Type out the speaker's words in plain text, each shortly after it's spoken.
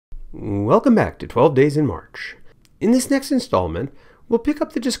Welcome back to 12 Days in March. In this next installment, we'll pick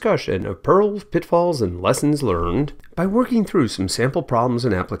up the discussion of pearls, pitfalls, and lessons learned by working through some sample problems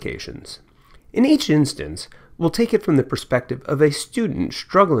and applications. In each instance, we'll take it from the perspective of a student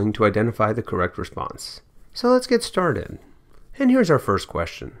struggling to identify the correct response. So let's get started. And here's our first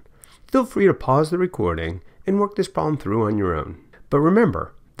question. Feel free to pause the recording and work this problem through on your own. But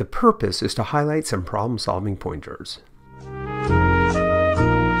remember, the purpose is to highlight some problem-solving pointers.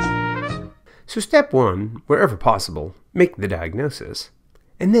 So step one, wherever possible, make the diagnosis,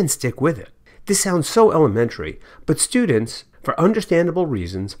 and then stick with it. This sounds so elementary, but students, for understandable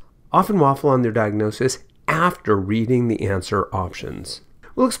reasons, often waffle on their diagnosis after reading the answer options.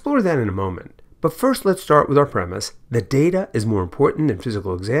 We'll explore that in a moment, but first let's start with our premise that data is more important than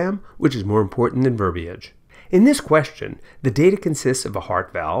physical exam, which is more important than verbiage. In this question, the data consists of a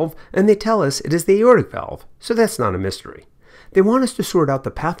heart valve, and they tell us it is the aortic valve, so that's not a mystery. They want us to sort out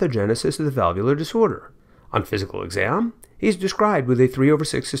the pathogenesis of the valvular disorder. On physical exam, he is described with a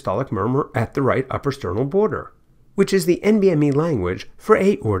 3/6 systolic murmur at the right upper sternal border, which is the NBME language for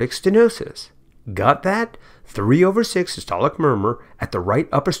aortic stenosis. Got that? 3/6 systolic murmur at the right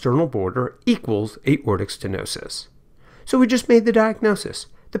upper sternal border equals aortic stenosis. So we just made the diagnosis.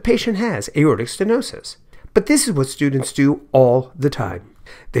 The patient has aortic stenosis. But this is what students do all the time.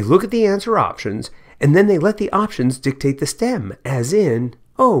 They look at the answer options, and then they let the options dictate the stem, as in,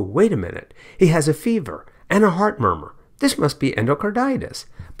 oh, wait a minute, he has a fever and a heart murmur. This must be endocarditis.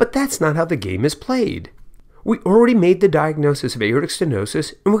 But that's not how the game is played. We already made the diagnosis of aortic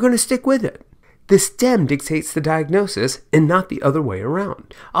stenosis, and we're going to stick with it. The stem dictates the diagnosis, and not the other way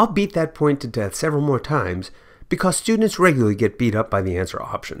around. I'll beat that point to death several more times, because students regularly get beat up by the answer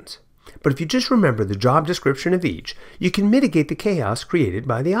options. But if you just remember the job description of each, you can mitigate the chaos created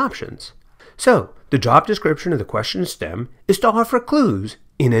by the options. So, the job description of the question stem is to offer clues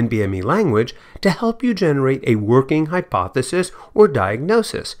in NBME language to help you generate a working hypothesis or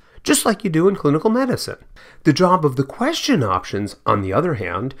diagnosis, just like you do in clinical medicine. The job of the question options, on the other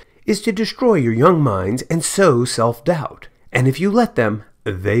hand, is to destroy your young minds and sow self-doubt. And if you let them,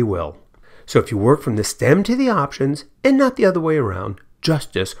 they will. So if you work from the stem to the options, and not the other way around,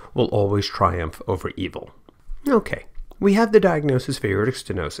 justice will always triumph over evil. Okay. We have the diagnosis of aortic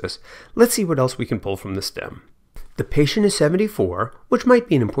stenosis. Let's see what else we can pull from the stem. The patient is 74, which might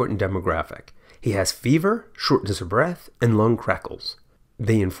be an important demographic. He has fever, shortness of breath, and lung crackles.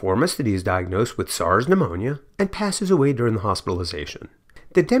 They inform us that he is diagnosed with SARS pneumonia and passes away during the hospitalization.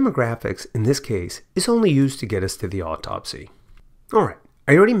 The demographics in this case is only used to get us to the autopsy. Alright,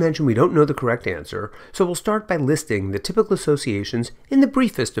 I already mentioned we don't know the correct answer, so we'll start by listing the typical associations in the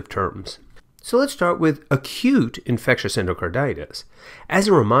briefest of terms. So let's start with acute infectious endocarditis. As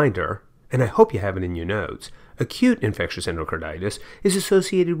a reminder, and I hope you have it in your notes, acute infectious endocarditis is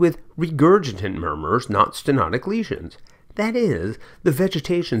associated with regurgitant murmurs, not stenotic lesions. That is, the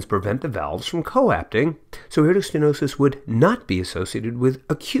vegetations prevent the valves from coapting, so aortic stenosis would not be associated with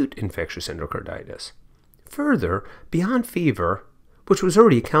acute infectious endocarditis. Further, beyond fever, which was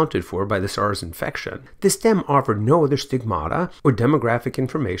already accounted for by the SARS infection, the stem offered no other stigmata or demographic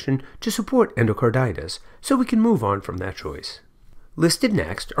information to support endocarditis, so we can move on from that choice. Listed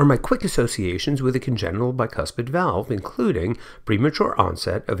next are my quick associations with a congenital bicuspid valve, including premature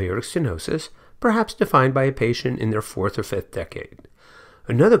onset of aortic stenosis, perhaps defined by a patient in their 4th or 5th decade.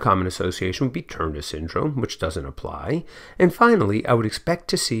 Another common association would be Turner syndrome, which doesn't apply. And finally, I would expect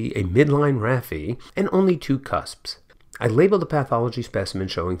to see a midline raphe and only 2 cusps. I labeled the pathology specimen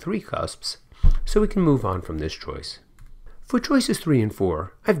showing 3 cusps, so we can move on from this choice. For choices 3 and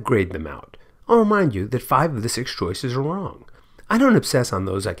 4, I've grayed them out. I'll remind you that 5 of the 6 choices are wrong. I don't obsess on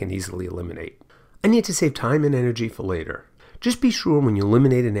those I can easily eliminate. I need to save time and energy for later. Just be sure when you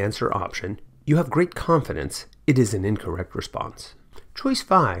eliminate an answer option, you have great confidence it is an incorrect response. Choice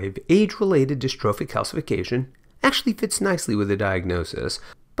 5, age-related dystrophic calcification, actually fits nicely with the diagnosis,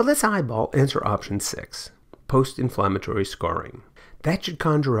 but let's eyeball answer option 6. Post-inflammatory scarring. That should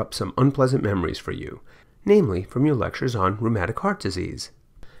conjure up some unpleasant memories for you, namely from your lectures on rheumatic heart disease.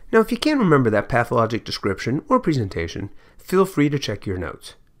 Now, if you can't remember that pathologic description or presentation, feel free to check your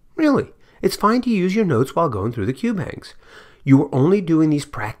notes. Really, it's fine to use your notes while going through the Q banks. You are only doing these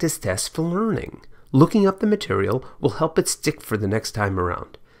practice tests for learning. Looking up the material will help it stick for the next time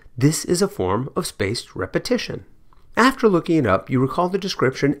around. This is a form of spaced repetition. After looking it up, you recall the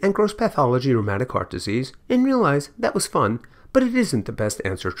description and gross pathology of rheumatic heart disease and realize that was fun, but it isn't the best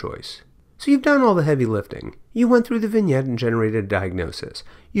answer choice. So you've done all the heavy lifting. You went through the vignette and generated a diagnosis.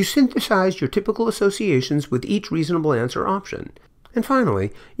 You synthesized your typical associations with each reasonable answer option. And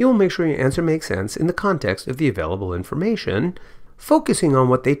finally, you will make sure your answer makes sense in the context of the available information, focusing on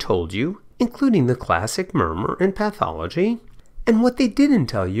what they told you, including the classic murmur and pathology, and what they didn't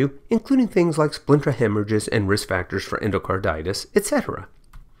tell you, including things like splinter hemorrhages and risk factors for endocarditis, etc.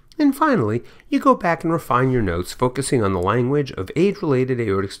 And finally, you go back and refine your notes, focusing on the language of age-related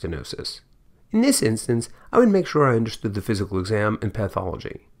aortic stenosis. In this instance, I would make sure I understood the physical exam and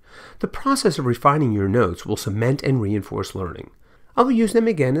pathology. The process of refining your notes will cement and reinforce learning. I will use them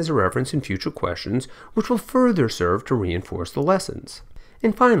again as a reference in future questions, which will further serve to reinforce the lessons.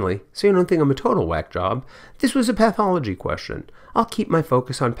 And finally, so you don't think I'm a total whack job, this was a pathology question. I'll keep my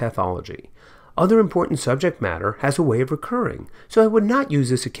focus on pathology. Other important subject matter has a way of recurring, so I would not use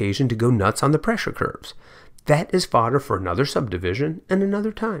this occasion to go nuts on the pressure curves. That is fodder for another subdivision and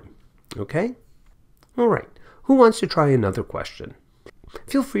another time. Okay? All right. Who wants to try another question?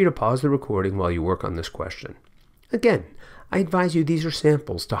 Feel free to pause the recording while you work on this question. Again, I advise you these are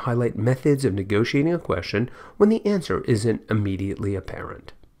samples to highlight methods of negotiating a question when the answer isn't immediately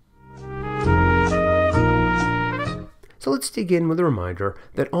apparent. So let's dig in with a reminder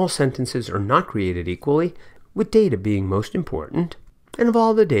that all sentences are not created equally, with data being most important, and of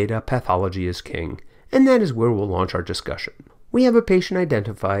all the data, pathology is king, and that is where we'll launch our discussion. We have a patient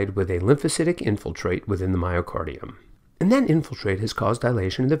identified with a lymphocytic infiltrate within the myocardium, and that infiltrate has caused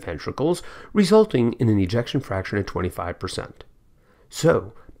dilation of the ventricles, resulting in an ejection fraction of 25%.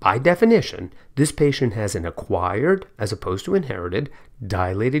 So, by definition, this patient has an acquired, as opposed to inherited,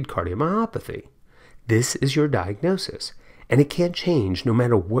 dilated cardiomyopathy. This is your diagnosis, and it can't change no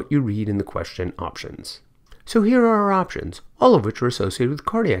matter what you read in the question options. So here are our options, all of which are associated with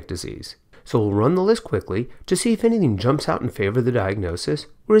cardiac disease. So we'll run the list quickly to see if anything jumps out in favor of the diagnosis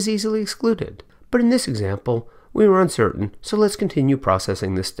or is easily excluded. But in this example, we were uncertain, so let's continue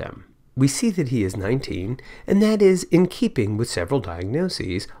processing the stem. We see that he is 19, and that is in keeping with several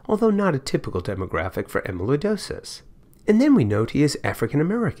diagnoses, although not a typical demographic for amyloidosis. And then we note he is African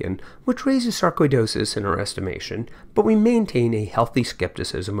American, which raises sarcoidosis in our estimation, but we maintain a healthy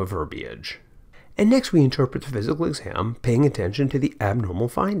skepticism of verbiage. And next we interpret the physical exam, paying attention to the abnormal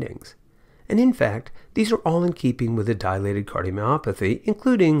findings. And in fact, these are all in keeping with a dilated cardiomyopathy,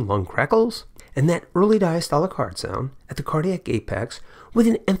 including lung crackles, and that early diastolic heart sound at the cardiac apex with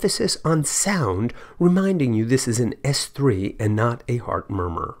an emphasis on sound, reminding you this is an S3 and not a heart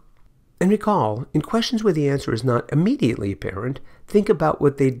murmur. And recall, in questions where the answer is not immediately apparent, think about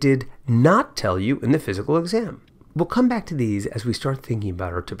what they did not tell you in the physical exam. We'll come back to these as we start thinking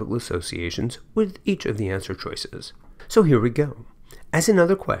about our typical associations with each of the answer choices. So here we go. As in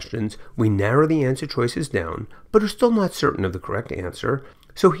other questions, we narrow the answer choices down, but are still not certain of the correct answer.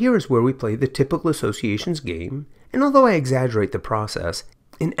 So here is where we play the typical associations game, and although I exaggerate the process,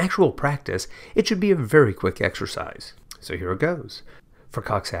 in actual practice, it should be a very quick exercise. So here it goes. For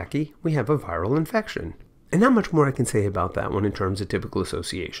Coxsackie, we have a viral infection. And not much more I can say about that one in terms of typical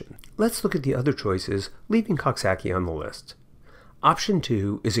association. Let's look at the other choices, leaving Coxsackie on the list. Option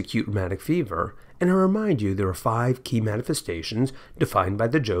 2 is acute rheumatic fever, and I remind you there are 5 key manifestations defined by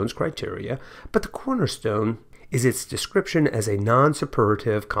the Jones criteria, but the cornerstone is its description as a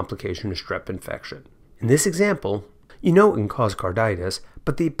non-suppurative complication of strep infection. In this example, you know it can cause carditis,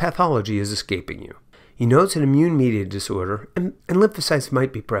 but the pathology is escaping you. You know it's an immune-mediated disorder, and lymphocytes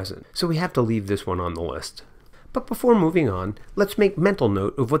might be present, so we have to leave this one on the list. But before moving on, let's make mental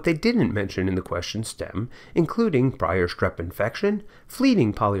note of what they didn't mention in the question stem, including prior strep infection,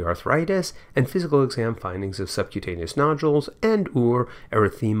 fleeting polyarthritis, and physical exam findings of subcutaneous nodules and/or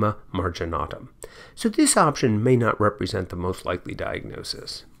erythema marginatum. So this option may not represent the most likely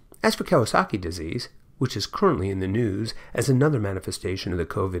diagnosis. As for Kawasaki disease, which is currently in the news as another manifestation of the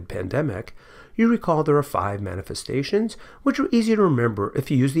COVID pandemic, you recall there are 5 manifestations, which are easy to remember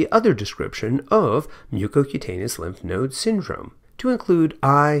if you use the other description of mucocutaneous lymph node syndrome, to include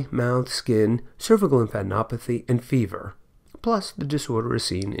eye, mouth, skin, cervical lymphadenopathy, and fever. Plus, the disorder is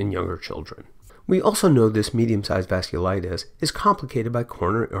seen in younger children. We also know this medium-sized vasculitis is complicated by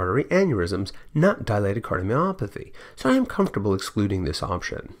coronary artery aneurysms, not dilated cardiomyopathy, so I am comfortable excluding this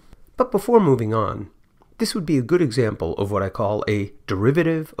option. But before moving on, this would be a good example of what I call a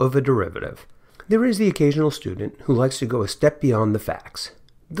derivative of a derivative. There is the occasional student who likes to go a step beyond the facts.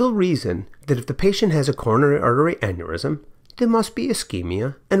 They'll reason that if the patient has a coronary artery aneurysm, there must be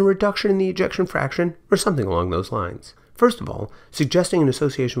ischemia and a reduction in the ejection fraction or something along those lines. First of all, suggesting an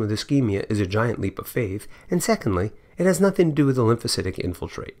association with ischemia is a giant leap of faith, and secondly, it has nothing to do with the lymphocytic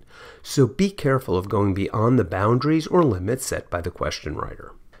infiltrate. So be careful of going beyond the boundaries or limits set by the question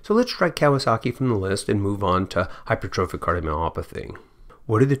writer. So let's strike Kawasaki from the list and move on to hypertrophic cardiomyopathy.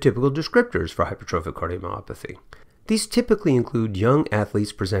 What are the typical descriptors for hypertrophic cardiomyopathy? These typically include young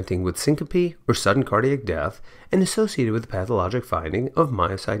athletes presenting with syncope or sudden cardiac death and associated with the pathologic finding of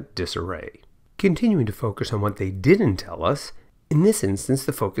myocyte disarray. Continuing to focus on what they didn't tell us, in this instance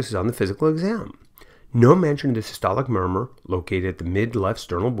the focus is on the physical exam. No mention of the systolic murmur located at the mid-left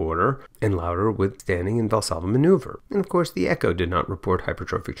sternal border and louder with standing and Valsalva maneuver. And of course the echo did not report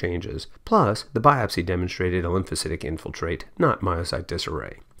hypertrophic changes. Plus, the biopsy demonstrated a lymphocytic infiltrate, not myocyte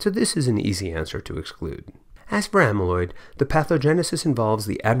disarray. So this is an easy answer to exclude. As for amyloid, the pathogenesis involves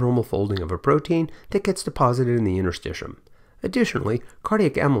the abnormal folding of a protein that gets deposited in the interstitium. Additionally,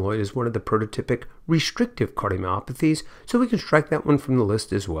 cardiac amyloid is one of the prototypic restrictive cardiomyopathies, so we can strike that one from the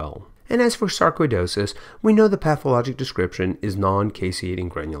list as well. And as for sarcoidosis, we know the pathologic description is non-caseating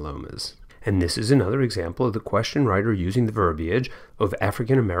granulomas. And this is another example of the question writer using the verbiage of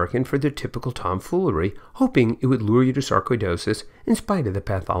African American for their typical tomfoolery, hoping it would lure you to sarcoidosis in spite of the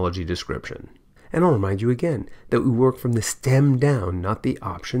pathology description. And I'll remind you again that we work from the stem down, not the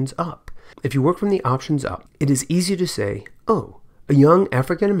options up. If you work from the options up, it is easy to say, oh, a young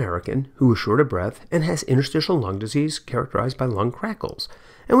African American who is short of breath and has interstitial lung disease characterized by lung crackles.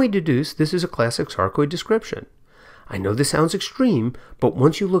 And we deduce this is a classic sarcoid description. I know this sounds extreme, but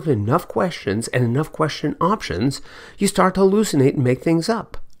once you look at enough questions and enough question options, you start to hallucinate and make things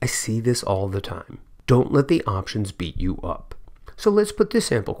up. I see this all the time. Don't let the options beat you up. So let's put this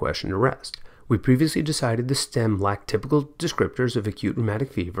sample question to rest. We previously decided the stem lacked typical descriptors of acute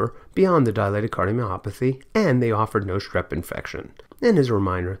rheumatic fever beyond the dilated cardiomyopathy, and they offered no strep infection. And as a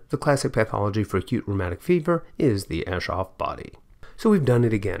reminder, the classic pathology for acute rheumatic fever is the Aschoff body. So we've done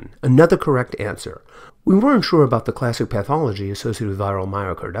it again. Another correct answer. We weren't sure about the classic pathology associated with viral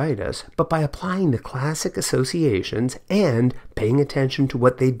myocarditis, but by applying the classic associations and paying attention to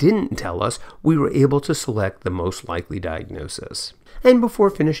what they didn't tell us, we were able to select the most likely diagnosis. And before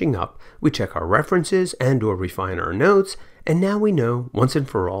finishing up, we check our references and/or refine our notes, and now we know, once and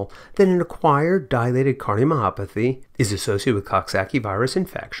for all, that an acquired dilated cardiomyopathy is associated with Coxsackie virus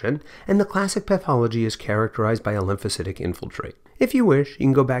infection, and the classic pathology is characterized by a lymphocytic infiltrate. If you wish, you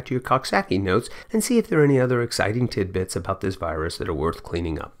can go back to your Coxsackie notes and see if there are any other exciting tidbits about this virus that are worth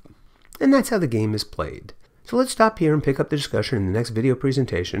cleaning up. And that's how the game is played. So let's stop here and pick up the discussion in the next video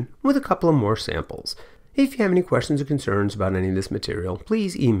presentation with a couple of more samples. If you have any questions or concerns about any of this material,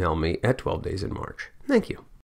 please email me at 12DaysinMarch. Thank you.